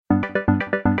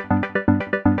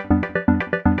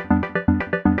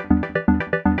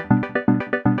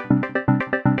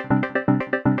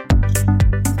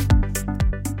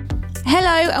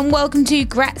and welcome to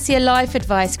Grazia Life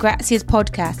Advice, Grazia's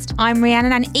podcast. I'm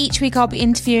Rhiannon, and each week I'll be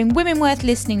interviewing women worth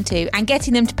listening to and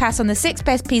getting them to pass on the 6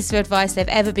 best pieces of advice they've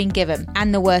ever been given,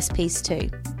 and the worst piece too.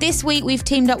 This week we've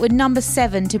teamed up with Number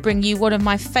 7 to bring you one of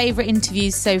my favourite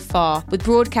interviews so far with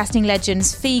broadcasting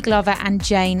legends Fi Glover and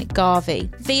Jane Garvey.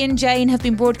 Fi and Jane have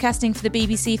been broadcasting for the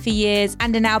BBC for years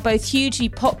and are now both hugely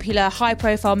popular,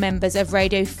 high-profile members of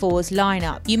Radio 4's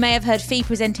lineup. You may have heard Fi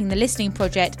presenting The Listening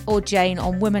Project or Jane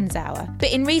on Women's Hour.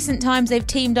 But in recent times they've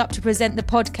teamed up to present the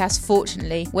podcast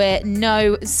Fortunately, where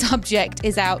no subject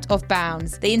is out of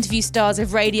bounds. They interview stars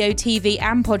of radio, TV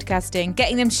and podcasting,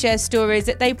 getting them to share stories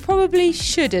that they probably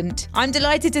shouldn't. I'm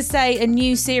delighted to say a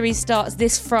new series starts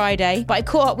this Friday, but I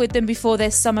caught up with them before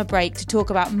their summer break to talk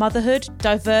about motherhood,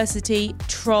 diversity,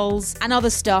 trolls and other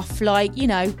stuff like,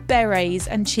 berets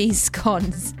and cheese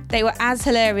scones. They were as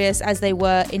hilarious as they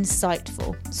were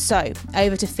insightful. So,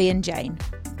 over to Fi and Jane.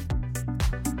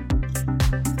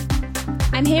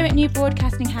 I'm here at New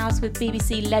Broadcasting House with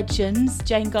BBC legends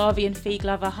Jane Garvey and Fi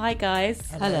Glover. Hi guys.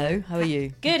 Hello, how are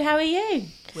you? Good, how are you?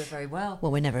 We're very well.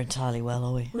 Well, we're never entirely well,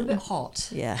 are we? We're a bit hot.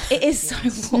 Yeah. It is so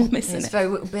warm, isn't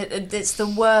it? It's the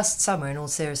worst summer, in all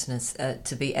seriousness,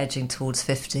 to be edging towards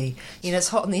 50. It's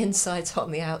hot on the inside, it's hot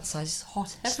on the outside, it's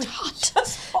hot everywhere.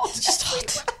 It's just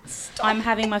hot. I'm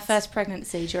having my first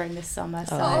pregnancy during this summer,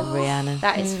 so Rhiannon.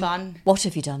 That is fun. What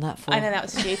have you done that for? I know, that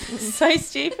was stupid. So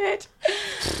stupid.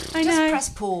 I know. Just press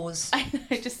pause. I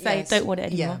know, just say don't want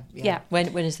it anymore. Yeah. When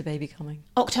is the baby coming?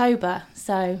 October,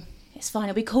 so it's fine.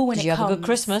 It'll be cool when it comes. Did you have a good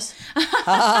Christmas?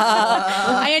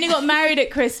 I only got married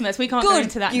at Christmas. We can't go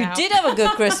into that now. You did have a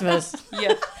good Christmas.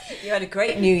 Yeah. You had a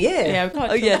great New Year. Yeah,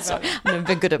 we can't sorry. I've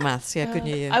been good at maths. Yeah, good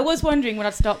New Year. I was wondering when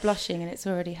I'd start blushing, and it's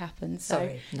already happened. So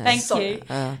sorry. No. Thank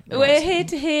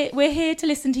you. We're here to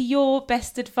listen to your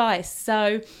best advice.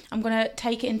 So I'm going to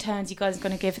take it in turns. You guys are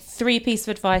going to give 3 pieces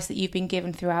of advice that you've been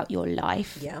given throughout your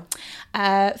life. Yeah.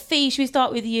 Fi, should we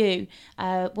start with you?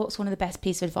 What's one of the best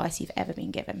pieces of advice you've ever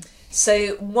been given?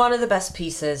 So one of the best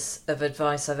pieces of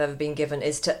advice I've ever been given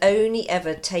is to only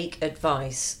ever take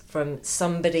advice from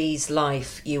somebody's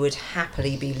life you would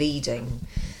happily be leading.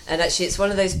 And actually it's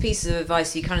one of those pieces of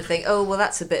advice you kind of think, oh, well,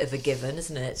 that's a bit of a given,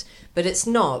 isn't it? But it's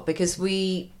not, because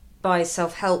we buy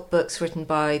self-help books written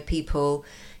by people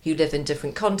who live in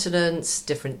different continents,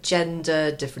 different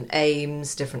gender, different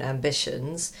aims, different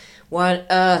ambitions. Why on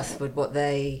earth would what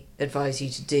they advise you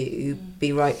to do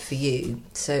be right for you?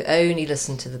 So only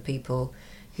listen to the people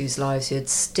whose lives you'd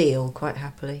steal quite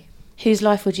happily. Whose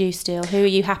life would you steal? Who are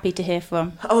you happy to hear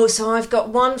from? Oh, so I've got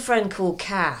one friend called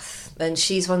Kath, and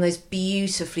she's one of those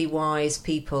beautifully wise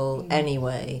people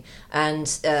anyway. And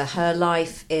her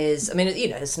life is,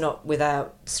 it's not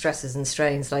without stresses and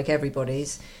strains like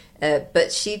everybody's,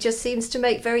 but she just seems to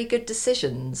make very good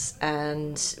decisions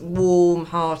and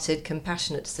warm-hearted,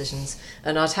 compassionate decisions.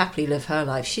 And I'd happily live her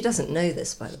life. She doesn't know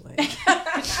this, by the way.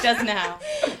 She does now.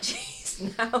 She's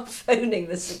now phoning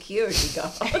the security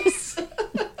guards.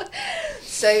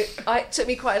 So it took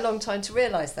me quite a long time to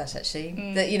realise that,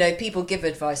 actually, that, people give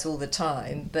advice all the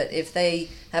time, but if they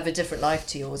have a different life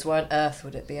to yours, why on earth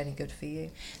would it be any good for you?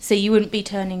 So you wouldn't be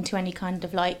turning to any kind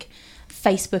of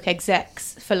Facebook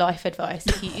execs for life advice?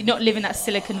 You're not living that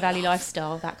Silicon Valley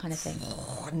lifestyle, that kind of thing?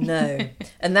 Oh, no.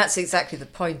 And that's exactly the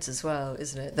point as well,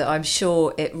 isn't it? That I'm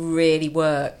sure it really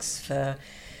works for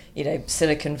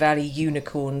Silicon Valley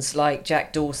unicorns like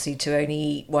Jack Dorsey to only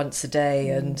eat once a day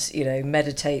and,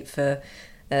 meditate for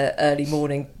early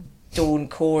morning dawn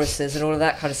choruses and all of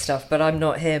that kind of stuff. But I'm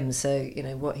not him. So,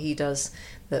 what he does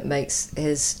that makes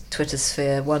his Twitter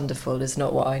sphere wonderful is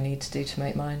not what I need to do to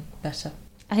make mine better.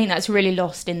 I think that's really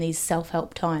lost in these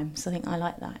self-help times. I think I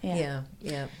like that.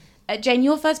 Yeah. Jane,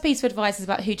 your first piece of advice is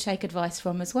about who to take advice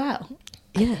from as well.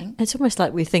 Yeah, it's almost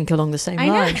like we think along the same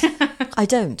lines. I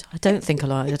don't think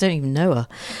along. I don't even know her.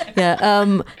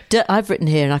 Yeah, I've written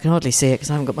here, and I can hardly see it because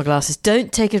I haven't got my glasses.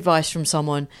 Don't take advice from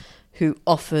someone who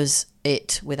offers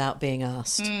it without being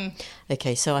asked.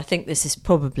 Okay, so I think this is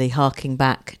probably harking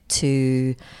back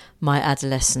to my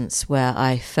adolescence, where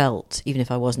I felt, even if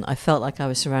I wasn't, I felt like I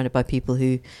was surrounded by people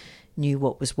who knew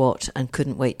what was what and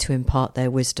couldn't wait to impart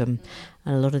their wisdom.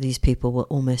 And a lot of these people were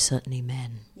almost certainly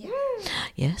men.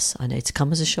 Yes, I know it's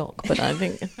come as a shock, but I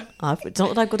think it's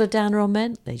not that I've got a downer on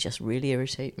men. They just really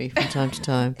irritate me from time to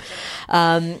time.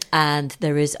 And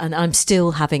I'm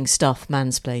still having stuff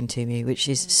mansplained to me, which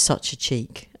is such a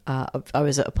cheek. I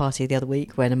was at a party the other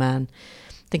week when a man,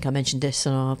 I think I mentioned this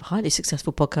on our highly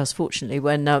successful podcast, fortunately,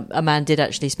 when a man did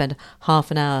actually spend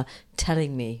half an hour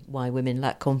telling me why women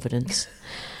lack confidence.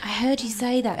 I heard you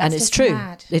say that. And it's true.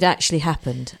 Mad. It actually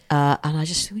happened. And I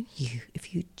just thought,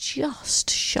 if you just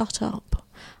shut up,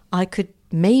 I could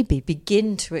maybe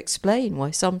begin to explain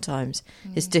why sometimes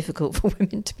it's difficult for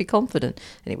women to be confident.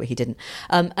 Anyway, he didn't.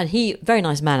 And he, very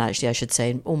nice man, actually, I should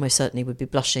say, and almost certainly would be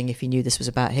blushing if he knew this was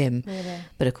about him. Really?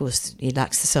 But of course, he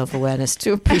lacks the self-awareness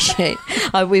to appreciate.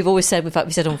 We've always said, in fact,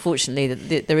 we said, unfortunately,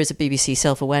 that there is a BBC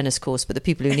self-awareness course, but the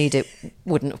people who need it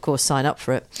wouldn't, of course, sign up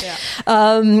for it.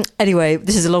 Yeah. Anyway,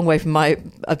 this is a long way from my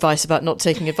advice about not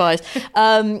taking advice.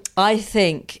 I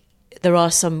think there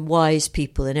are some wise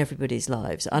people in everybody's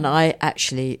lives, and I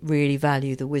actually really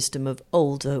value the wisdom of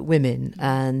older women.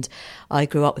 And I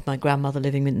grew up with my grandmother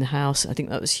living in the house. I think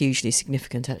that was hugely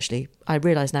significant, actually. I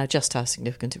realise now just how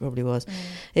significant it probably was.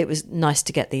 It was nice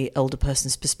to get the older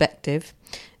person's perspective.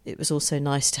 It was also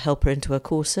nice to help her into a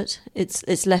corset.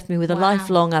 It's left me with a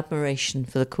lifelong admiration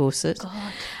for the corset.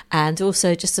 God. And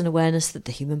also just an awareness that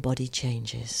the human body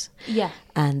changes. Yeah.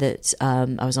 And that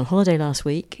I was on holiday last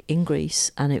week in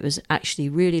Greece, and it was actually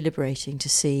really liberating to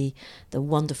see the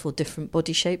wonderful different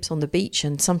body shapes on the beach.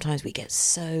 And sometimes we get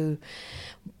so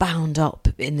bound up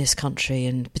in this country,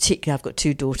 and particularly I've got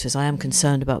 2 daughters. I am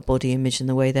concerned about body image and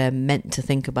the way they're meant to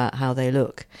think about how they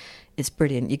look. It's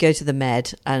brilliant. You go to the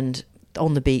Med, and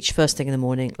on the beach, first thing in the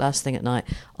morning, last thing at night,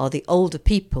 are the older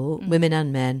people, women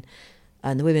and men,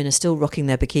 and the women are still rocking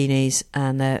their bikinis,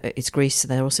 and it's Greece, so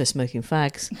they're also smoking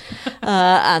fags,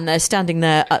 and they're standing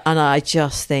there, and I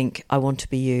just think, I want to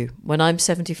be you. When I'm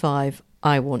 75,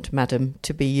 I want madam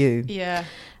to be you. Yeah.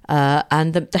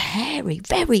 And the hairy,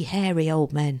 very hairy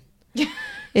old men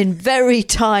in very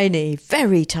tiny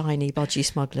budgie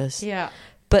smugglers. Yeah.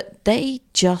 But they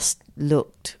just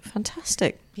looked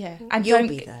fantastic. Yeah. And You'll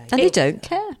be there. And they don't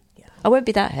care. Yeah. I won't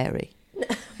be that hairy.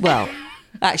 Well,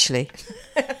 actually.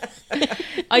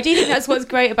 I do think that's what's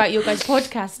great about your guys'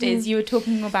 podcast is you were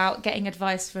talking about getting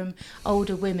advice from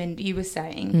older women, you were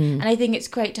saying. And I think it's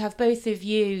great to have both of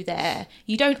you there.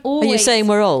 You don't always... Are you saying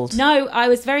we're old? No, I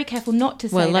was very careful not to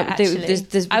say that, actually.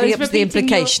 There's the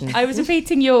implication. I was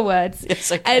repeating your words.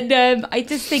 Yes, okay. And I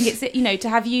just think it's, to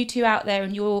have you two out there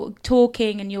and you're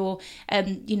talking and you're,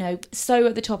 so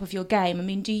at the top of your game. I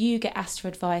mean, do you get asked for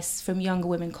advice from younger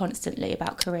women constantly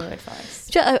about career advice?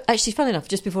 Actually, funny enough,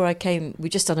 just before I came, we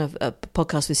just done a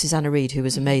podcast with Susanna Reid, who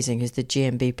was amazing, who's the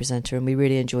GMB presenter, and we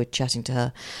really enjoyed chatting to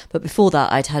her. But before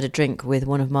that, I'd had a drink with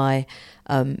one of my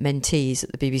mentees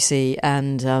at the BBC,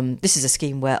 and this is a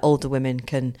scheme where older women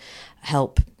can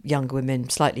help younger women,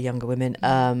 slightly younger women,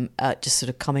 just sort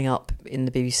of coming up in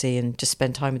the BBC and just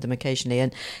spend time with them occasionally.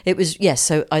 And it was,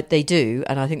 they do,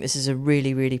 and I think this is a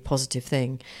really, really positive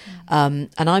thing. And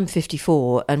I'm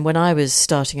 54, and when I was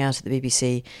starting out at the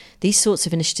BBC, these sorts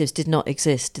of initiatives did not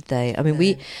exist, did they? I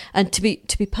mean, to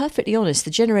be perfectly honest,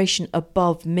 the generation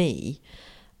above me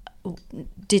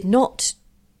did not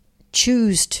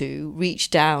choose to reach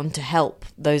down to help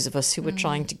those of us who were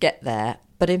trying to get there.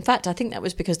 But in fact, I think that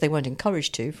was because they weren't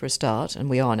encouraged to, for a start, and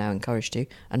we are now encouraged to,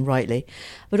 and rightly,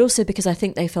 but also because I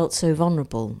think they felt so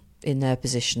vulnerable in their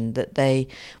position that they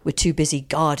were too busy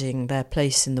guarding their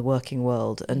place in the working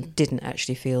world and didn't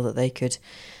actually feel that they could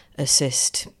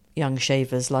assist young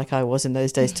shavers like I was in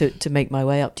those days to make my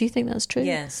way up. Do you think that's true?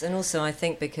 Yes, and also I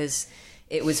think because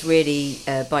it was really,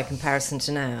 by comparison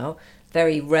to now,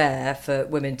 very rare for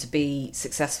women to be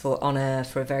successful on air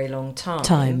for a very long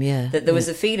time. That there was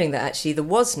a feeling that actually there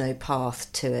was no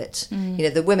path to it.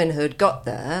 The women who had got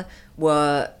there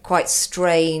were quite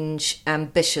strange,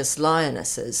 ambitious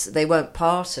lionesses. They weren't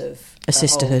part of a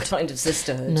sisterhood. Whole kind of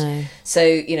sisterhood. No.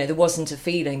 So, there wasn't a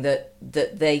feeling that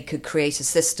they could create a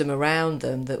system around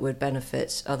them that would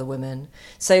benefit other women.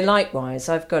 So likewise,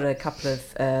 I've got a couple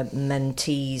of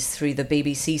mentees through the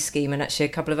BBC scheme and actually a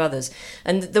couple of others.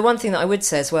 And the one thing that I would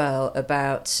say as well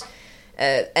about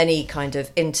any kind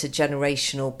of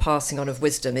intergenerational passing on of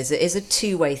wisdom is a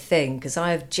two-way thing, because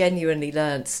I have genuinely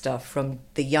learnt stuff from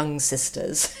the young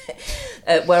sisters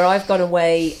where I've gone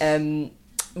away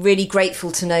really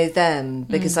grateful to know them,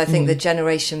 because I think the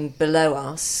generation below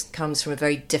us comes from a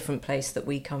very different place that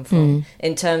we come from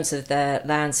in terms of their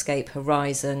landscape,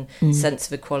 horizon, sense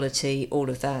of equality, all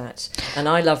of that. And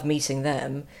I love meeting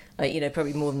them,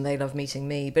 probably more than they love meeting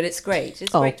me, but it's great.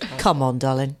 It's great to have. Come on,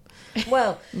 darling.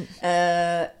 Well, you're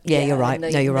right. No, you're right.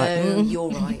 No, you're right.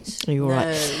 You're no, right. You're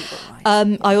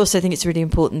right. I also think it's really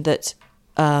important that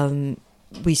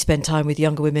we spend time with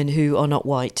younger women who are not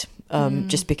white,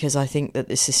 just because I think that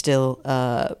this is still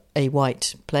a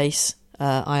white place.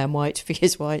 I am white, Fee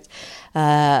is white.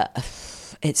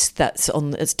 It's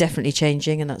definitely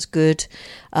changing, and that's good.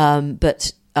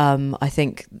 But I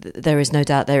think there is no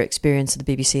doubt their experience of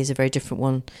the BBC is a very different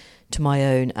one to my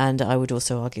own, and I would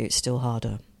also argue it's still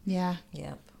harder. Yeah.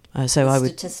 So I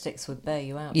statistics would bear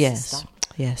you out. Yes,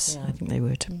 Yeah. I think they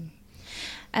would.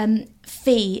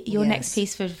 Fee, your next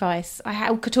piece of advice.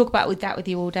 I could talk about that with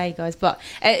you all day, guys, but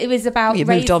it was about you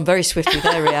moved on very swiftly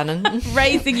there, Rhiannon.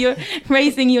 raising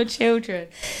your children.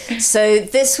 So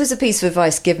this was a piece of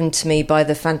advice given to me by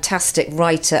the fantastic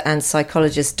writer and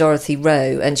psychologist Dorothy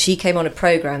Rowe, and she came on a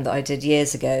programme that I did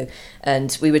years ago,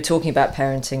 and we were talking about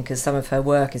parenting because some of her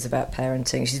work is about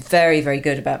parenting. She's very, very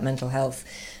good about mental health.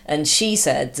 And she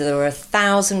said there are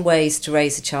 1,000 ways to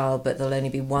raise a child, but there'll only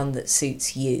be one that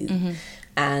suits you. Mm-hmm.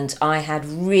 And I had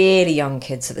really young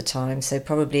kids at the time, so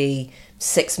probably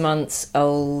 6 months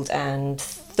old and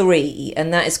 3.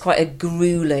 And that is quite a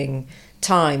grueling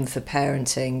time for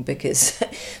parenting because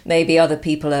maybe other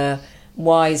people are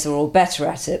wiser or better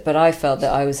at it, but I felt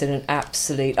that I was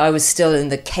I was still in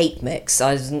the cake mix.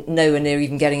 I was nowhere near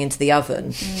even getting into the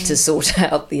oven to sort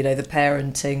out, the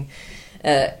parenting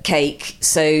cake.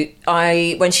 So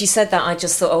when she said that, I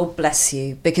just thought, oh, bless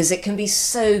you, because it can be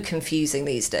so confusing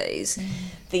these days.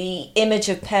 The image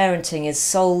of parenting is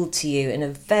sold to you in a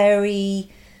very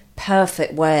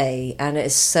perfect way, and it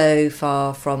is so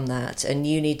far from that, and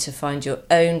you need to find your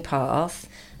own path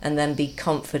and then be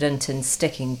confident in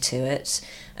sticking to it.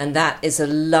 And that is a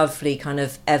lovely kind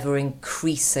of ever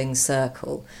increasing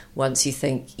circle once you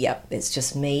think, yep, it's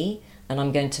just me and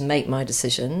I'm going to make my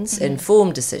decisions,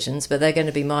 informed decisions, but they're going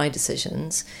to be my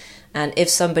decisions. And if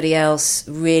somebody else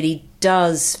really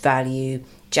does value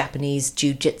Japanese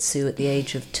jiu-jitsu at the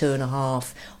age of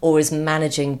 2.5, or is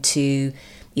managing to,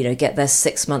 get their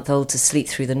 6-month-old to sleep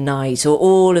through the night, or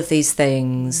all of these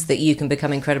things that you can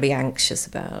become incredibly anxious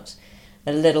about,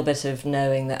 a little bit of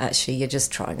knowing that actually you're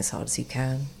just trying as hard as you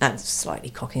can, and slightly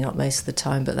cocking up most of the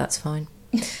time, but that's fine.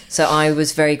 So I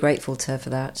was very grateful to her for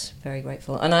that, very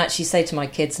grateful. And I actually say to my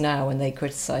kids now when they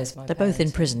criticise my They're both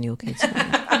in prison, your kids.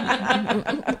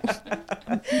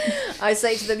 I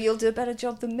say to them, you'll do a better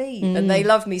job than me. And they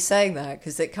love me saying that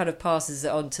because it kind of passes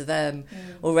it on to them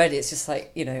already. It's just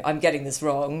like, I'm getting this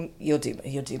wrong. You'll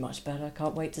do much better. I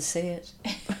can't wait to see it.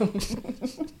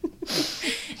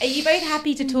 Are you both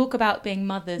happy to talk about being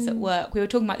mothers at work? We were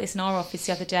talking about this in our office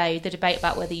the other day, the debate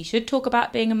about whether you should talk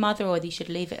about being a mother or whether you should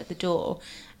leave it at the door.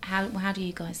 How do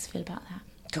you guys feel about that?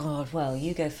 God, well,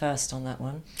 you go first on that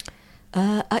one.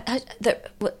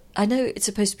 I know it's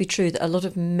supposed to be true that a lot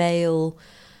of male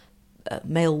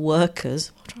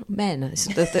workers, men, is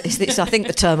I think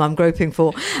the term I'm groping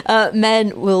for,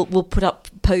 men will put up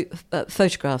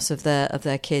photographs of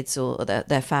their kids or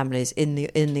their families in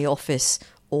the office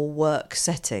or work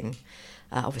setting.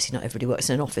 Obviously not everybody works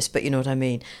in an office, but you know what I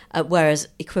mean. Whereas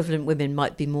equivalent women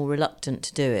might be more reluctant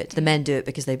to do it. The men do it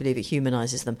because they believe it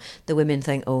humanises them. The women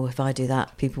think, oh, if I do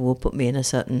that, people will put me in a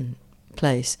certain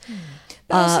place.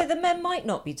 But also the men might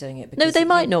not be doing it. Because no, they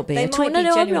might not be. They might be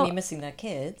genuinely missing their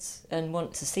kids and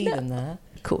want to see them there.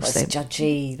 Of course, that's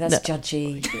judgy. That's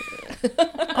judgy.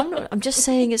 I'm just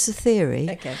saying it's a theory.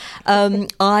 Okay.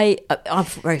 I'm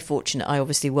very fortunate. I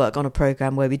obviously work on a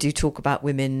programme where we do talk about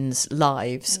women's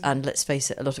lives, and let's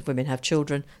face it, a lot of women have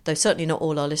children, though certainly not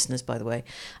all our listeners, by the way.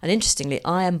 And interestingly,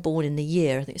 I am born in the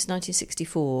year, I think it's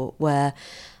 1964, where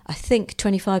I think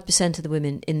 25% of the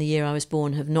women in the year I was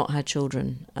born have not had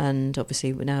children, and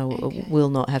obviously now will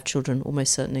not have children,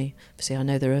 almost certainly. Obviously, I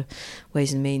know there are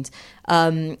ways and means.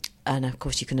 And of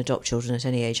course, you can adopt children at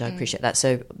any age. I appreciate that.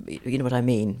 So you know what I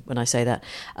mean when I say that.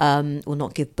 Will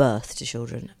not give birth to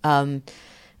children. And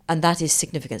that is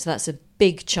significant. So that's a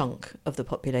big chunk of the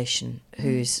population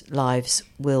whose lives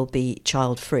will be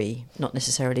child-free, not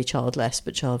necessarily childless,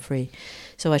 but child-free.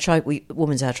 So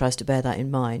Woman's Hour tries to bear that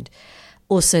in mind.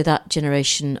 Also, that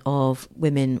generation of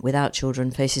women without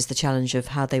children faces the challenge of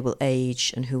how they will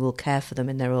age and who will care for them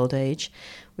in their old age,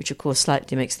 which of course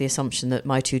slightly makes the assumption that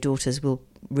my 2 daughters will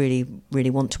really, really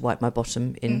want to wipe my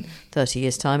bottom in 30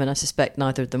 years' time, and I suspect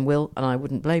neither of them will, and I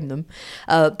wouldn't blame them.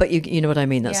 But you know what I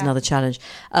mean, that's another challenge.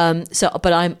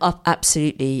 But I'm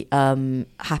absolutely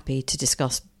happy to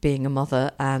discuss being a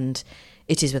mother, and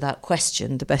it is without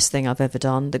question the best thing I've ever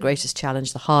done, the greatest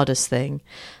challenge, the hardest thing.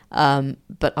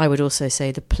 But I would also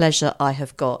say the pleasure I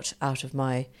have got out of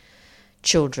my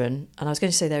children, and I was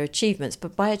going to say their achievements,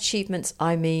 but by achievements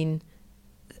I mean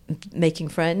making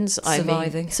friends,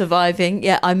 surviving.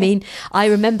 Yeah, I mean, I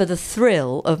remember the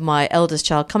thrill of my eldest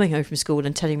child coming home from school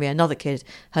and telling me another kid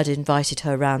had invited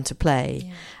her round to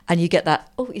play. And you get that,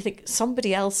 you think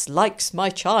somebody else likes my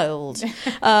child.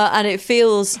 And it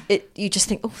feels, you just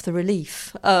think, the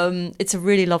relief. It's a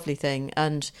really lovely thing.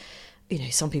 And,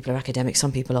 some people are academics,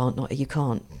 some people aren't. You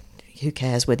can't. Who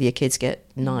cares whether your kids get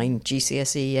 9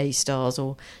 GCSE A stars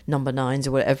or number 9s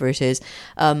or whatever it is.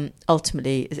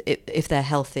 Ultimately, if they're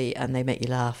healthy and they make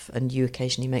you laugh and you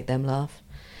occasionally make them laugh,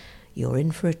 you're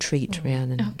in for a treat,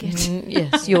 Rhiannon. Oh, good.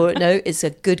 Yes, it's a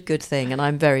good thing, and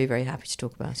I'm very, very happy to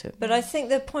talk about it. But I think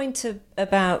the point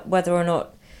about whether or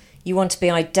not you want to be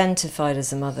identified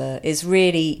as a mother is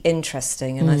really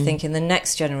interesting, and I think in the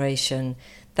next generation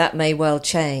that may well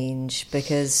change,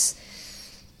 because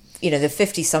the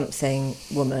 50-something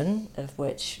woman, of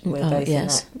which we're both in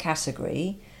that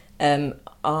category,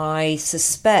 I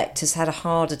suspect has had a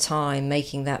harder time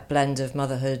making that blend of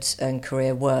motherhood and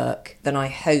career work than I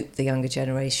hope the younger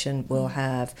generation will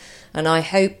have. And I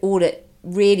hope all it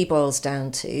really boils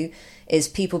down to is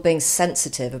people being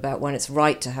sensitive about when it's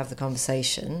right to have the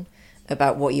conversation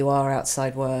about what you are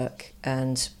outside work,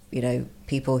 and,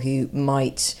 people who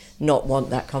might not want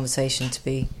that conversation to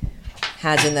be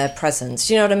had in their presence.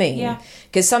 Do you know what I mean? Yeah.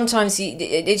 Because sometimes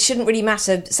it shouldn't really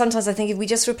matter. Sometimes I think if we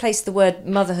just replace the word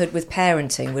motherhood with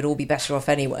parenting, we'd all be better off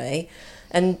anyway.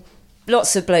 And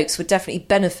lots of blokes would definitely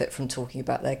benefit from talking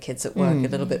about their kids at work a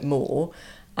little bit more,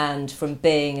 and from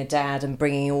being a dad and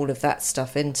bringing all of that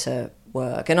stuff into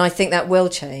work. And I think that will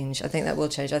change. I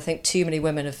think too many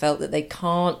women have felt that they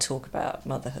can't talk about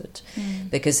motherhood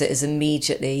because it has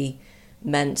immediately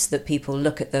meant that people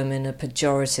look at them in a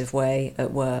pejorative way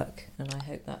at work. And I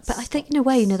hope that's... But I think in a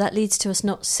way, that leads to us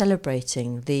not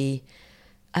celebrating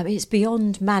it's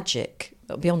beyond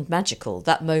magical,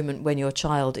 that moment when your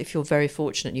child, if you're very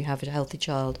fortunate you have a healthy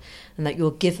child, and that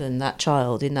you're given that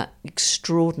child in that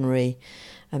extraordinary...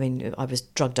 I was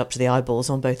drugged up to the eyeballs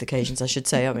on both occasions, I should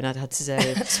say. I'd had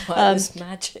cesarean. That's why it was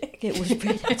magic. It was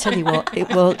really, I tell you what, it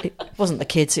wasn't the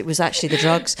kids, it was actually the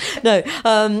drugs. No,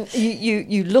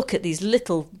 you look at these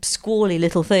little, squally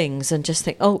little things and just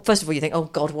think, first of all, you think, oh,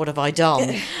 God, what have I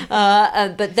done?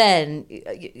 But then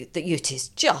it is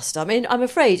just, I'm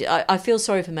afraid, I feel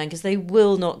sorry for men, because they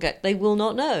will not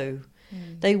know.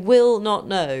 They will not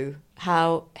know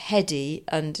how heady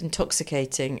and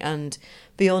intoxicating and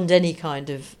beyond any kind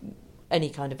of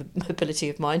mobility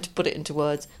of mind, to put it into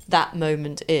words, that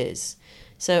moment is.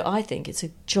 So I think it's a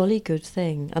jolly good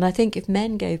thing. And I think if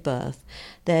men gave birth,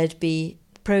 there'd be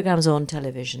programmes on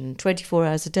television 24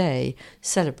 hours a day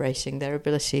celebrating their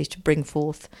ability to bring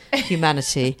forth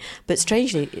humanity. But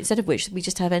strangely, instead of which, we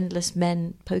just have endless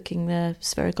men poking their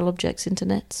spherical objects into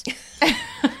nets.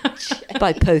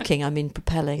 By poking, I mean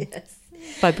propelling. Yes.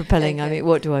 By propelling, Okay.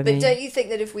 What do I mean? But don't you think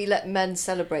that if we let men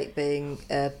celebrate being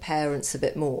parents a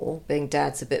bit more, being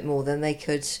dads a bit more, then they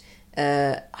could,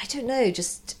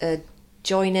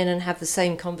 join in and have the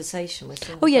same conversation with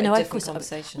them? Of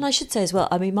course. And I should say as well,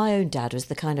 my own dad was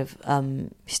the kind of,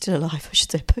 he's still alive, I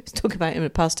should say, talk about him in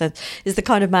past tense, is the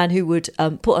kind of man who would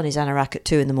put on his anorak at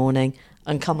 2 a.m.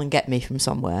 and come and get me from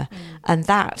somewhere. And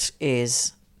that's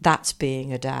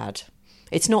being a dad.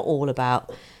 It's not all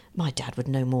about... My dad would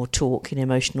no more talk in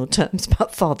emotional terms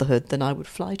about fatherhood than I would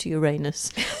fly to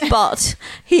Uranus. But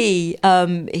he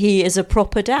is a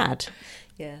proper dad.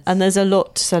 Yes. And there's a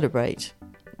lot to celebrate.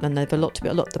 And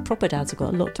the proper dads have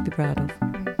got a lot to be proud of.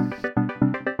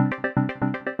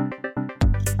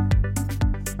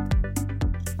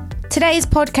 Today's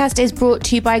podcast is brought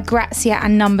to you by Grazia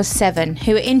and Number 7,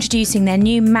 who are introducing their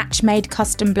new match-made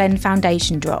custom blend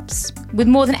foundation drops. With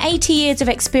more than 80 years of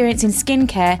experience in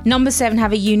skincare, Number 7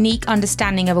 have a unique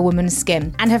understanding of a woman's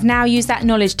skin and have now used that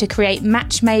knowledge to create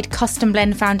match-made custom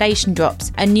blend foundation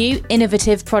drops, a new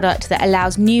innovative product that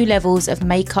allows new levels of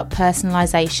makeup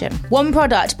personalisation. One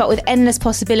product, but with endless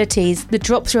possibilities, the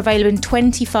drops are available in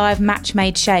 25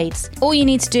 match-made shades. All you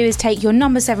need to do is take your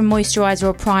Number 7 moisturiser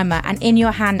or primer and in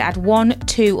your hand add 1,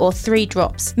 2 or 3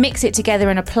 drops. Mix it together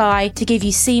and apply to give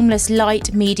you seamless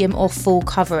light, medium or full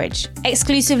coverage.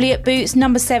 Exclusively at Boots,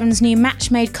 Number 7's new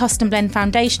match-made custom blend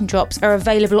foundation drops are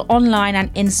available online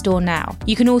and in-store now.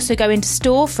 You can also go into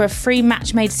store for a free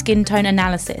match-made skin tone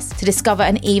analysis to discover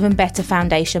an even better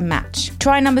foundation match.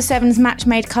 Try Number 7's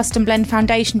match-made custom blend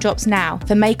foundation drops now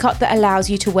for makeup that allows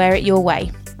you to wear it your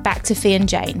way. Back to Fee and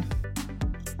Jane.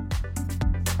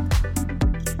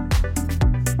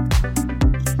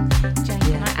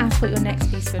 What your next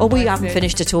piece of advice we haven't is?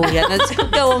 Finished at all yet. Let's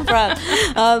go on,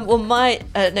 Fran. My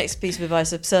next piece of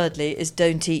advice, absurdly, is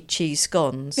don't eat cheese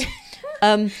scones.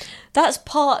 That's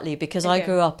partly because I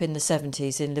grew up in the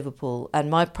 70s in Liverpool, and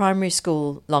my primary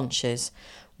school lunches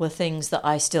were things that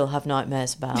I still have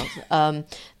nightmares about.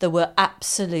 There were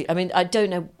I don't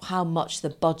know how much the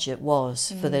budget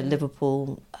was for the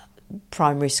Liverpool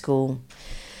primary school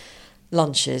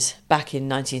lunches back in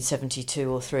 1972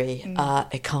 or 3.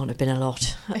 It can't have been a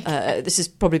lot. This is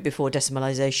probably before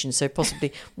decimalisation, so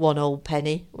possibly 1 old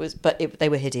penny but they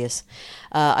were hideous.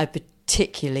 I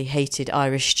particularly hated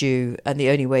Irish stew, and the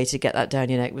only way to get that down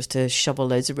your neck was to shovel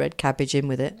loads of red cabbage in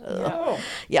with it. No.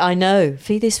 Yeah, I know.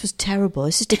 Fee, this was terrible.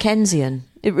 This is Dickensian.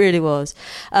 It really was.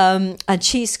 And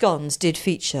cheese scones did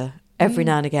feature every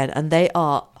now and again, and they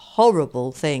are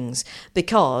horrible things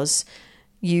because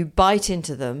you bite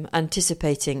into them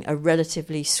anticipating a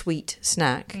relatively sweet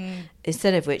snack,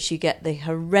 instead of which you get the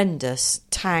horrendous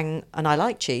tang, and I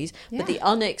like cheese, but the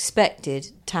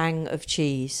unexpected tang of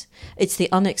cheese. It's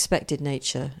the unexpected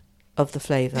nature of the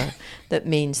flavour that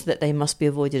means that they must be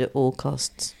avoided at all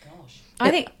costs. I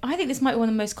think this might be one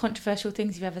of the most controversial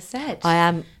things you've ever said. I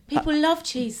am. People love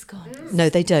cheese scones. No,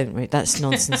 they don't, Ruth. That's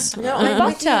nonsense. No, I'm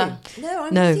with Butter. you. No,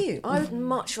 I'm No. with you. I would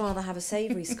much rather have a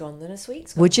savoury scone than a sweet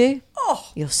scone. Would you? Oh,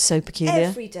 You're so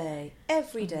peculiar. every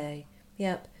day.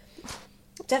 Yep.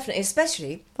 Definitely,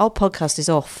 especially Our podcast is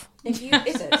off. if you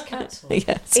it's cancelled.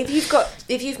 Yes.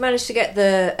 If you've managed to get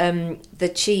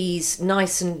the cheese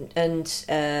nice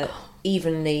and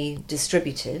evenly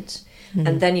distributed,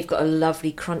 and then you've got a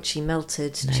lovely crunchy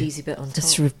melted cheesy bit on top.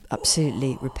 That's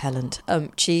absolutely repellent.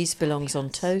 Cheese belongs on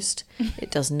toast.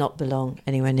 It does not belong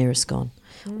anywhere near a scone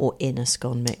or in a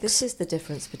scone mix. This is the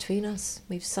difference between us.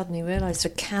 We've suddenly realised a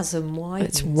chasm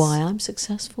widens. It's why I'm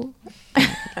successful.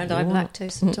 And I'm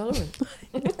lactose intolerant.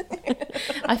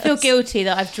 I feel guilty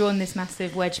that I've drawn this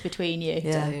massive wedge between you.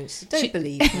 Yeah. Don't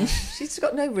believe her. She's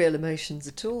got no real emotions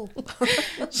at all.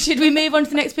 Should we move on to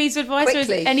the next piece of advice, or is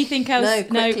Quickly. there anything else? No,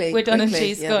 quickly, we're done on quickly.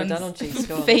 cheese Yeah, scones. we're done on cheese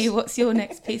scones. Fee, what's your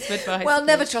next piece of advice? Well,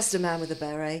 never trust a man with a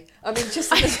beret. I mean, just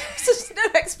there's no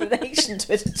explanation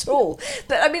to it at all.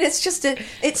 But I mean,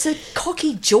 it's a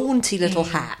cocky, jaunty little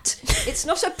hat. It's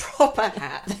not a proper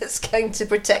hat that's going to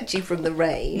protect you from the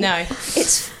rain. No.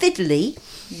 It's fiddly.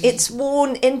 It's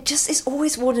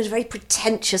always worn in a very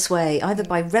pretentious way, either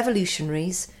by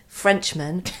revolutionaries,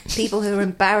 Frenchmen, people who are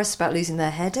embarrassed about losing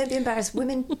their hair. Don't be embarrassed.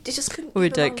 Women, they just couldn't. We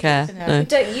keep don't along. care. No.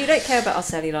 You don't care about our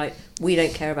cellulite. We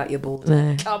don't care about your balls.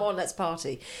 No. Come on, let's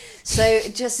party. So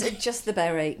just the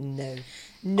beret, no.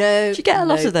 No. Do you get a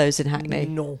lot no, of those in Hackney?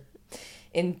 No.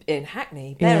 In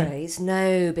Hackney, Yeah. berets,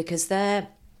 no, because the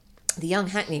young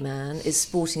Hackney man is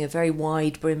sporting a very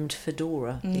wide-brimmed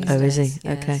fedora these Oh, is days. he?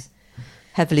 Yes. Okay.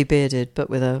 Heavily bearded, but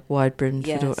with a wide-brimmed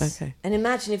Yes. fedora. Okay. And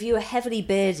imagine if you were heavily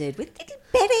bearded with a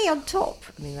beret on top.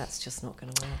 I mean, that's just not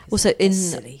going to work. is Also, it? It's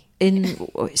silly.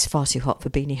 it's far too hot for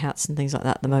beanie hats and things like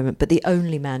that at the moment. But the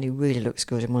only man who really looks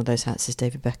good in one of those hats is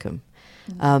David Beckham.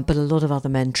 But a lot of other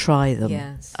men try them.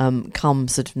 Yes. Come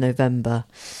sort of November,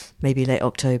 maybe late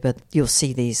October, you'll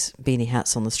see these beanie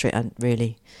hats on the street. And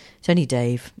really, it's only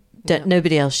Dave. Yeah.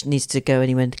 Nobody else needs to go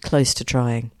anywhere close to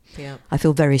trying. Yeah. I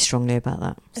feel very strongly about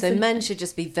that. So men should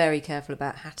just be very careful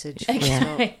about hattage.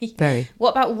 Okay. Very. What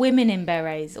about women in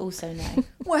berets? Also no.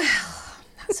 Well,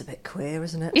 that's a bit queer,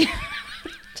 isn't it?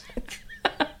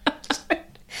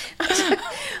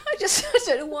 I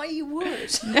don't know why you would.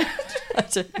 Didn't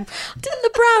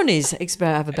the Brownies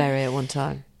have a beret at one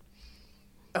time?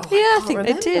 Oh, Yeah, I can't think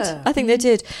they did. remember. I think they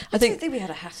did. I don't think we had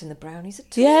a hat in the Brownies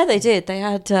at all. Yeah, they did. They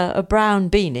had a brown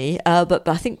beanie, but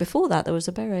I think before that there was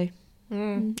a beret.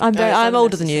 I'm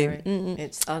older than you.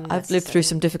 It's unnecessary. I've lived through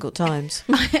some difficult times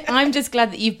I'm just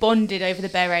glad that you've bonded over the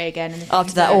beret again. And the after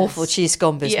things that that- awful cheese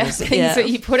scone Yeah, business. things that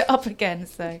you put it up again.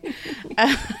 So,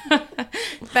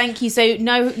 thank you. So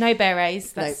no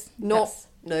berets. That's No.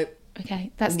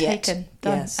 okay. That's Yet. taken.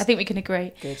 Done. Yes. I think we can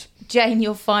agree. Good. Jane,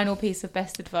 your final piece of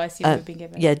best advice you've ever been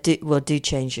given. Yeah, do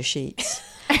change your sheets.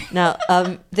 Now,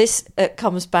 this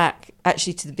comes back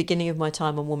actually to the beginning of my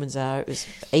time on Woman's Hour. It was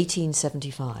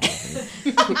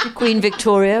 1875. Queen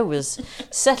Victoria was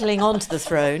settling onto the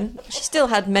throne. She still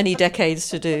had many decades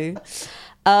to do.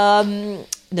 No,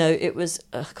 it was,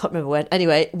 I can't remember when.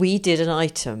 Anyway, we did an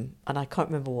item, and I can't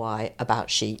remember why, about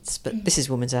sheets, but this is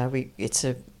Woman's Hour. It's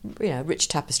a rich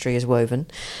tapestry is woven,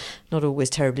 not always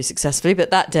terribly successfully,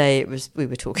 but that day we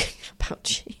were talking about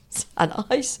sheets, and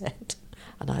I said,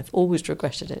 and I've always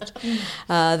regretted it,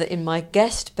 that in my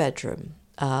guest bedroom,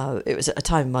 it was at a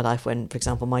time in my life when, for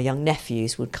example, my young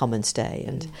nephews would come and stay,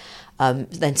 and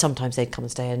then sometimes they'd come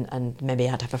and stay, and maybe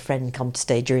I'd have a friend come to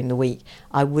stay during the week.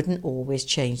 I wouldn't always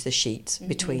change the sheets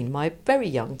between my very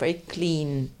young, very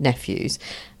clean nephews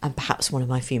and perhaps one of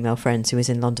my female friends who was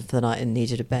in London for the night and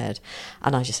needed a bed.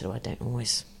 And I just said, I don't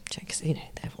always check, because, they're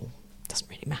all, doesn't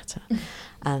really matter.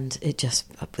 And it just,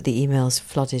 the emails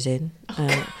flooded in.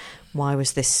 Why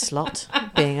was this slut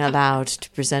being allowed to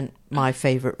present my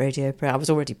favourite radio program? I was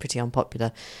already pretty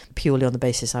unpopular, purely on the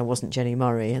basis I wasn't Jenny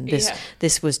Murray, and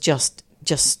this was just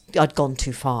I'd gone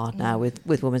too far now with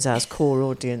Woman's Hour's core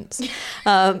audience,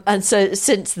 and so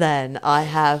since then I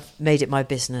have made it my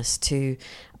business to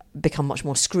become much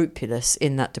more scrupulous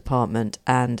in that department,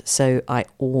 and so I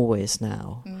always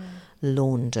now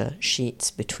launder sheets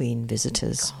between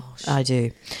visitors. Gosh. I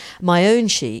do. My own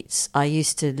sheets, I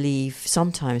used to leave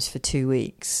sometimes for 2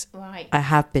 weeks. Right. I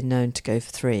have been known to go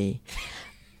for 3.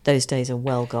 Those days are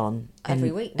well gone.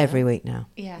 Every week now? Every week now.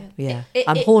 Yeah. Yeah. It-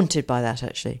 I'm haunted by that,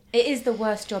 actually. It is the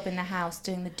worst job in the house,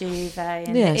 doing the duvet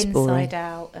and Yeah, the it's inside boring.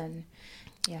 out and...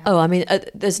 Yeah. Oh, I mean,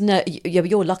 there's no...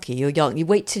 You're lucky, you're young. You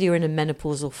wait till you're in a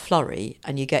menopausal flurry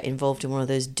and you get involved in one of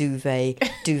those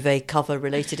duvet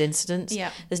cover-related incidents. Yeah.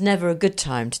 There's never a good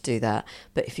time to do that.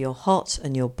 But if you're hot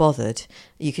and you're bothered,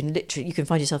 you can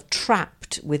find yourself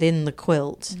trapped within the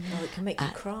quilt. Oh, it can make you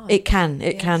cry. It can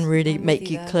Yes, really I'm with make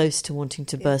you you there. close to wanting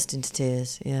to burst into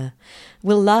tears. Yeah.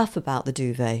 We'll laugh about the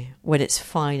duvet when it's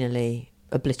finally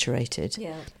obliterated.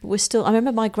 Yeah. But we're still... I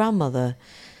remember my grandmother...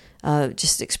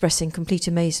 just expressing complete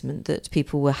amazement that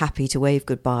people were happy to wave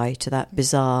goodbye to that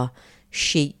bizarre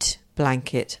sheet,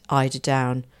 blanket, eider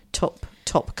down,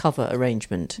 top cover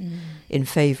arrangement in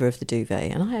favour of the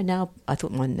duvet. And I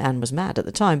thought my nan was mad at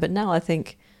the time, but now I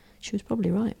think she was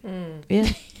probably right. Yeah.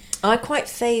 I quite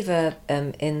favour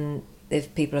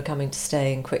if people are coming to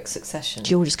stay in quick succession.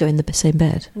 Do you all just go in the same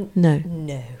bed? No.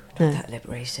 No, not No. that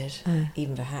liberated, Oh.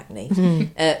 even for Hackney.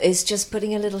 It's just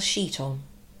putting a little sheet on.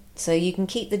 So you can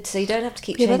so you don't have to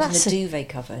keep Yeah, but changing that's the duvet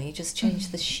cover. You just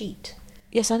change the sheet.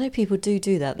 Yes, I know people do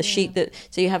that. The sheet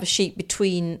so you have a sheet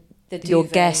between The your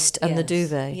duvet, guest and the yes,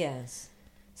 duvet. Yes.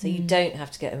 So you don't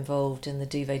have to get involved in the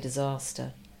duvet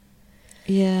disaster.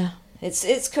 Yeah.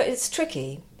 It's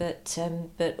tricky, but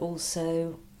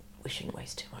also we shouldn't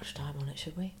waste too much time on it,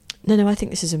 should we? No, I think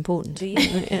this is important. Do you?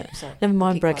 Yeah. Sorry. Never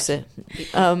mind Keep Brexit.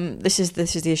 quiet. This is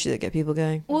the issue that get people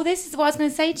going. Well, this is what I was going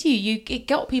to say to you. It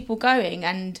got people going,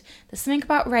 and there's something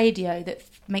about radio that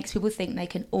makes people think they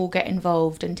can all get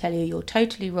involved and tell you you're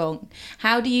totally wrong.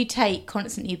 How do you take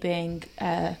constantly being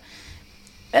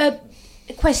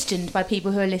questioned by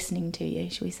people who are listening to you,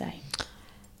 shall we say?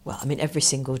 Well, I mean, every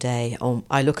single day,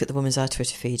 I look at the Women's Hour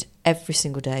Twitter feed, every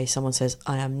single day someone says,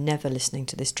 I am never listening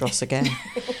to this dross again.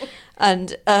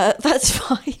 And that's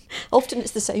fine. Often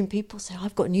it's the same people say,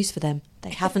 I've got news for them. They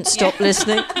haven't stopped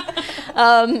listening.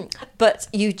 But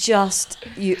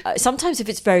sometimes if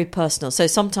it's very personal, so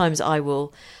sometimes I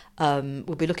will...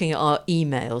 we'll be looking at our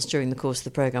emails during the course of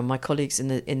the programme. My colleagues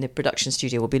in the production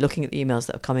studio will be looking at the emails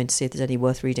that have come in to see if there's any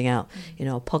worth reading out in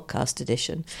our podcast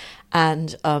edition.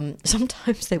 And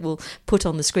sometimes they will put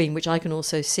on the screen, which I can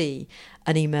also see,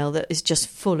 an email that is just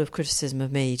full of criticism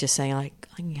of me, just saying, I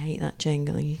hate that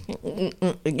jingle. You're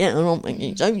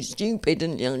so stupid.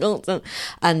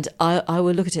 And I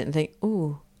will look at it and think,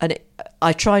 ooh. And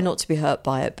I try not to be hurt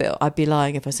by it, but I'd be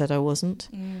lying if I said I wasn't.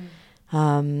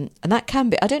 And that can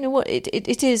be, I don't know what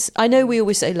it is. I know we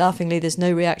always say laughingly there's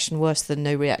no reaction worse than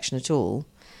no reaction at all.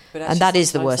 But And that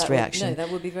is the sometimes worst that would- reaction. No,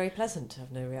 that would be very pleasant to have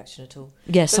no reaction at all.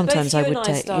 Yes, But sometimes both you I would and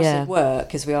I take. started Yeah. work,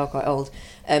 because we are quite old,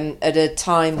 at a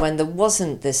time when there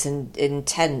wasn't this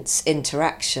intense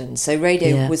interaction. So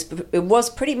radio Yeah. was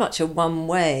pretty much a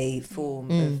one-way form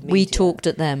of media. We talked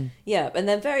at them. Yeah, and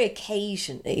then very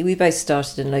occasionally, we both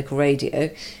started in local radio.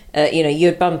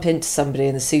 You'd bump into somebody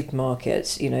in the supermarket,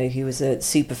 who was a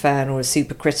super fan or a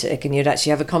super critic, and you'd actually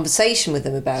have a conversation with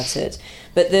them about it.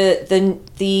 But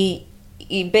the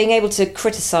being able to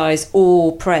criticise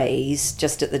or praise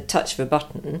just at the touch of a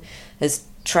button has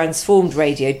transformed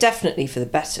radio definitely for the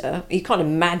better. You can't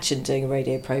imagine doing a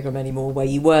radio programme anymore where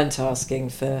you weren't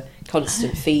asking for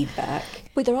constant feedback.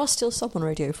 Well, there are still some on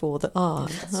Radio 4 that are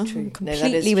That's true. No, that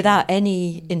completely is true. without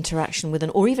any interaction with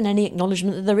or even any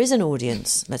acknowledgement that there is an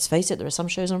audience. Let's face it, there are some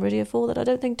shows on Radio 4 that I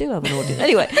don't think do have an audience.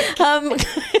 Anyway,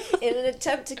 In an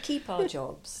attempt to keep our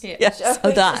jobs. Yes.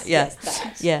 Oh, that, yeah. Yes,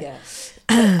 that, Yeah.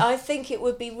 But I think it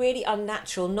would be really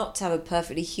unnatural not to have a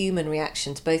perfectly human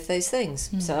reaction to both those things.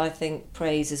 So I think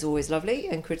praise is always lovely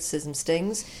and criticism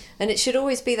stings. And it should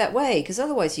always be that way, because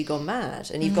otherwise you've gone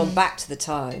mad and you've gone back to the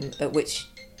time at which...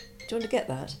 Do you want to get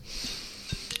that?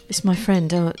 It's my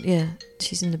friend. Yeah,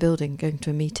 she's in the building going to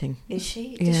a meeting. Is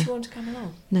she? Yeah. Does she want to come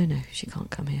along? No, she can't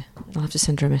come here. I'll have to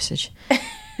send her a message.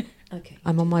 Okay.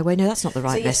 I'm on my way. No, that's not the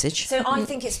right message. So I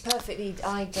think it's perfectly...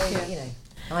 I don't,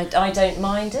 I don't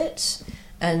mind it.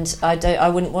 And I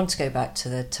wouldn't want to go back to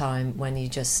the time when you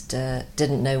just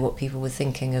didn't know what people were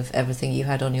thinking of everything you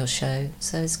had on your show.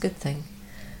 So it's a good thing,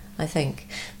 I think.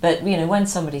 But, when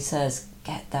somebody says,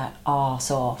 get that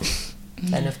arse off,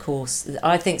 then, of course,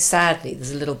 I think, sadly, there's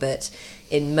a little bit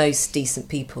in most decent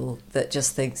people that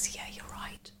just thinks, yeah, you're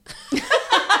right.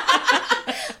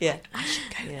 Yeah. I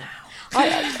should go now.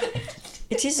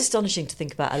 It is astonishing to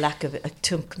think about a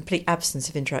complete absence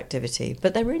of interactivity,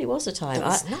 but there really was a time.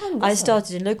 I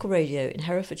started in local radio in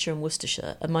Herefordshire and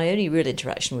Worcestershire, and my only real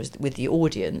interaction with the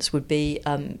audience would be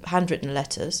handwritten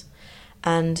letters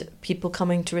and people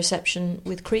coming to reception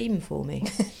with cream for me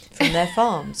from their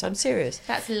farms. I'm serious.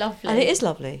 That's lovely. And it is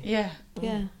lovely. Yeah.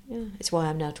 Yeah. It's why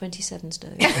I'm now 27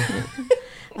 stone.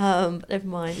 Never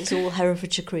mind, it's all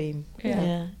Herefordshire cream.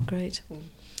 Yeah, great.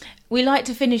 We like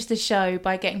to finish the show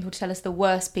by getting people to tell us the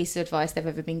worst piece of advice they've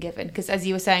ever been given, because as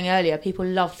you were saying earlier, people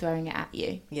love throwing it at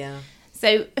you. Yeah.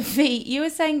 So, Fee, you were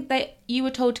saying that you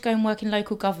were told to go and work in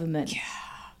local government. Yeah.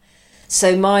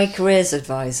 So my careers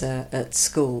advisor at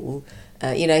school,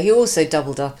 he also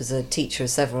doubled up as a teacher of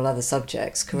several other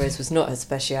subjects. Careers was not his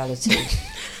speciality.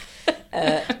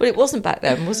 Well, it wasn't back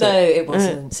then, was it? No, it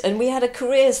wasn't. And we had a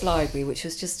careers library, which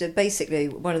was just basically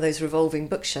one of those revolving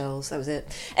bookshelves. That was it.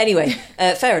 Anyway,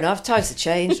 fair enough. Times have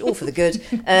changed, all for the good.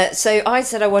 So I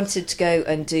said I wanted to go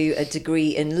and do a degree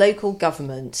in local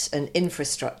government and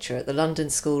infrastructure at the London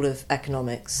School of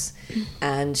Economics.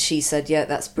 And she said, yeah,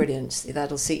 that's brilliant.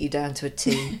 That'll suit you down to a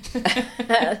T.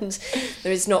 And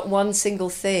there is not one single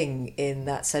thing in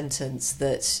that sentence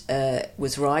that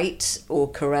was right or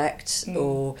correct,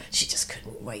 or she just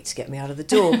couldn't wait to get me out of the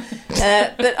door.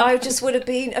 But I just would have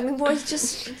been,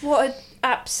 what an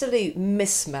absolute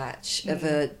mismatch of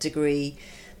a degree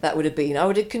that would have been. I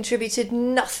would have contributed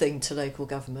nothing to local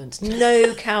government.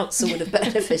 No council would have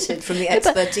benefited from the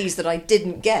expertise that I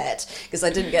didn't get, because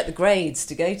I didn't get the grades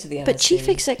to go to the MSc. But chief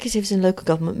executives in local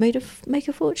government make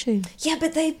a fortune. Yeah,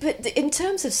 but in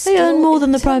terms of skill, they earn more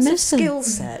than the Prime Minister. Skill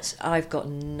set, I've got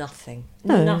nothing.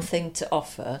 No. Nothing to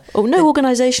offer. Oh, no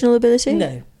organisational ability?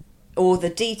 No. Or the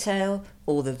detail,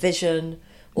 or the vision,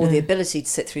 or the ability to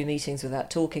sit through meetings without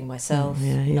talking myself.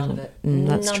 None of it.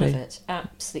 That's true. None of it.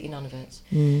 Absolutely none of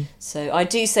it. So I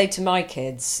do say to my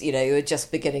kids, who are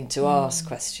just beginning to ask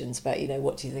questions about,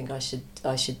 what do you think I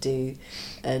should do?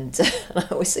 And I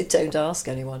always say, don't ask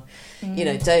anyone.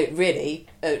 Don't really,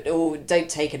 or don't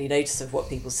take any notice of what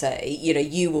people say.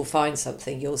 You will find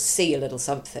something, you'll see a little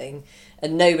something,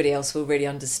 and nobody else will really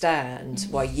understand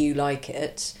why you like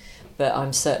it. But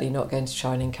I'm certainly not going to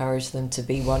try and encourage them to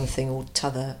be one thing or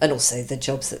t'other. And also the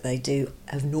jobs that they do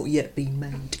have not yet been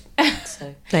made.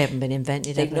 So they haven't been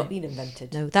invented, They've not been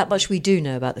invented. No, that much we do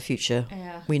know about the future.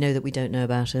 Yeah. We know that we don't know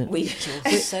about it.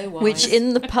 You're so wise. Which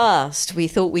in the past we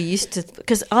thought we used to...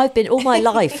 Because all my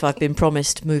life I've been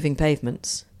promised moving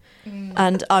pavements.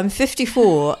 And I'm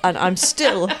 54 and I'm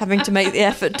still having to make the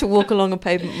effort to walk along a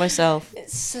pavement myself.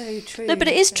 It's so true. No, but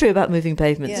it is true about moving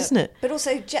pavements, isn't it? But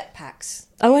also jetpacks.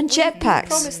 Oh, and jetpacks. We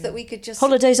promised that we could just...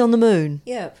 Holidays on the moon.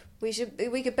 Yeah, we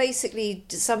could basically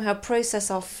somehow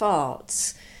process our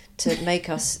farts to make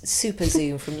us super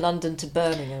zoom from London to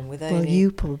Birmingham with only... Well,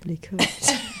 you probably could.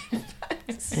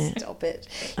 Stop it.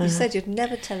 You said you'd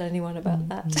never tell anyone about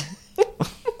that.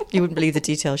 You wouldn't believe the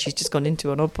details she's just gone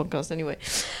into on our podcast anyway.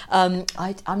 I'm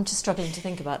just struggling to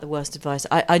think about the worst advice.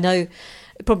 I know,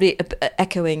 probably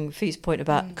echoing Fee's point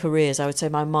about careers, I would say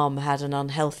my mum had an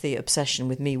unhealthy obsession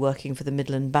with me working for the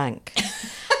Midland Bank.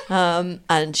 And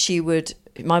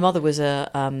my mother was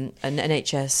an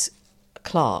NHS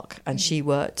clerk, and she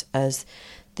worked as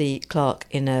the clerk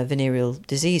in a venereal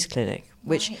disease clinic,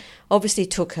 which obviously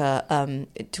took her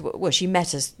she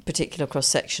met a particular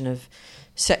cross-section of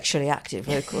sexually active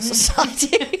local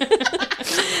society.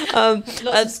 Lots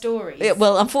of stories.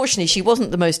 Well, unfortunately, she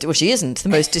isn't the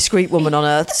most discreet woman on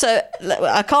earth. So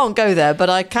I can't go there, but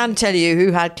I can tell you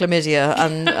who had chlamydia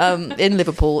and in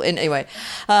Liverpool.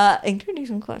 Including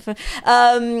some quite fun.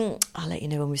 I'll let you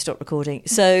know when we stop recording.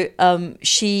 So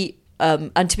she.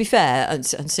 And to be fair,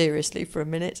 and seriously for a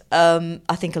minute,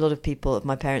 I think a lot of people of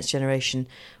my parents' generation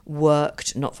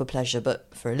worked not for pleasure but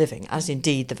for a living, as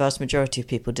indeed the vast majority of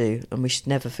people do, and we should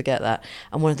never forget that.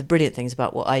 And one of the brilliant things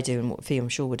about what I do, and what Fee, I'm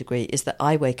sure, would agree, is that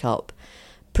I wake up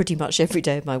pretty much every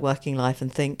day of my working life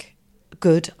and think,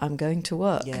 good, I'm going to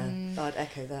work. Yeah, I'd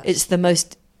echo that. It's the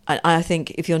most... I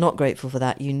think if you're not grateful for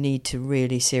that, you need to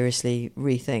really seriously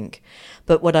rethink.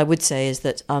 But what I would say is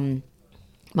that...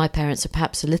 my parents are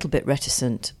perhaps a little bit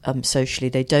reticent socially.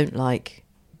 They don't like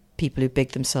people who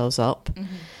big themselves up.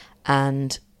 Mm-hmm.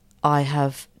 And I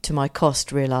have, to my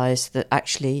cost, realised that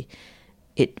actually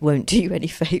it won't do you any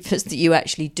favours, that you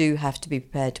actually do have to be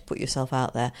prepared to put yourself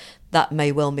out there. That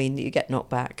may well mean that you get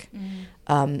knocked back.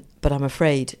 But I'm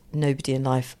afraid nobody in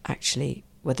life actually,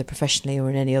 whether professionally or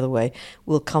in any other way,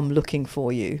 will come looking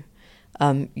for you.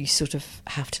 You sort of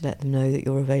have to let them know that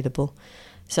you're available.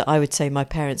 So I would say my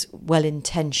parents'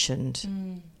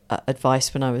 well-intentioned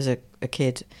advice when I was a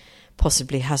kid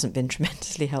possibly hasn't been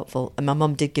tremendously helpful. And my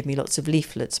mum did give me lots of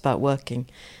leaflets about working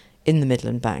in the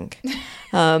Midland Bank.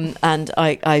 And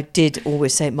I did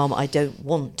always say, Mum, I don't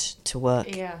want to work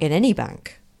in any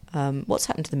bank. What's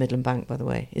happened to the Midland Bank, by the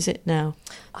way? Is it now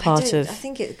part of... I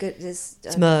think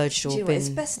it's merged or been... It's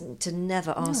best to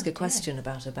never ask a question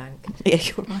about a bank. Yeah,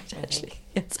 you're right, actually.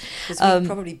 Yes. Because we've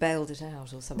probably bailed it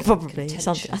out or something. Probably.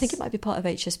 Something. I think it might be part of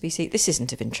HSBC. This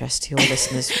isn't of interest to your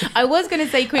listeners. I was going to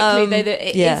say quickly, though, that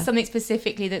it is something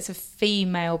specifically that's a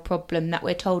female problem, that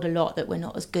we're told a lot that we're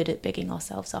not as good at bigging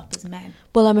ourselves up as men.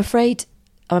 Well, I'm afraid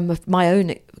my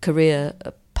own career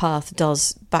path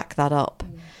does back that up.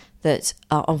 That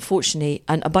unfortunately,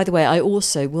 and by the way, I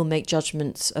also will make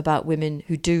judgments about women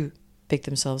who do big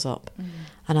themselves up,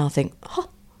 and I'll think,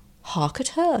 hark at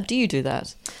her. Do you do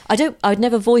that? I'd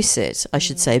never voice it, I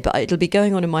should say, but it'll be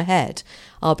going on in my head.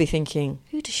 I'll be thinking,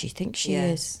 who does she think she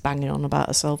is, banging on about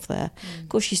herself there? Of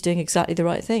course, she's doing exactly the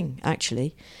right thing,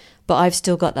 actually. But I've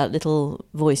still got that little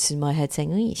voice in my head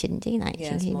saying, you shouldn't do that.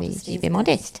 You should be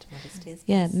modest.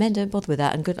 Yeah, men don't bother with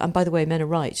that. And by the way, men are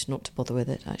right not to bother with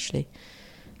it, actually.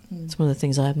 It's one of the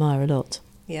things I admire a lot.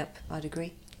 Yep, I'd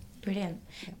agree. Brilliant.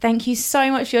 Yep. Thank you so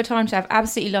much for your time, I've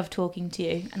absolutely loved talking to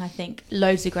you, and I think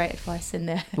loads of great advice in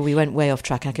there. Well, we went way off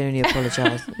track. I can only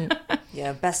apologise.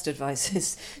 Yeah, best advice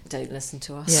is don't listen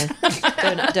to us.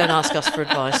 Yeah, don't ask us for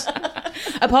advice.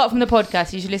 Apart from the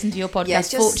podcast, you should listen to your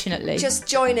podcast, fortunately. Just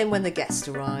join in when the guest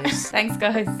arrives. Thanks,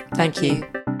 guys. Thank you.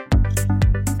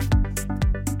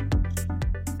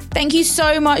 Thank you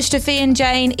so much to Fee and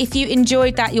Jane. If you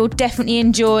enjoyed that, you'll definitely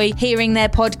enjoy hearing their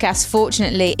podcast,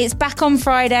 Fortunately. It's back on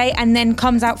Friday and then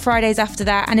comes out Fridays after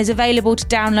that and is available to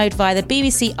download via the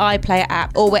BBC iPlayer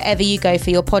app or wherever you go for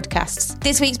your podcasts.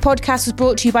 This week's podcast was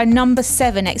brought to you by Number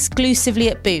 7, exclusively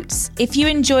at Boots. If you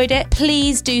enjoyed it,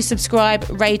 please do subscribe,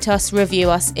 rate us, review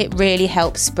us. It really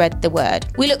helps spread the word.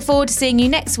 We look forward to seeing you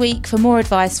next week for more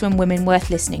advice from women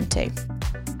worth listening to.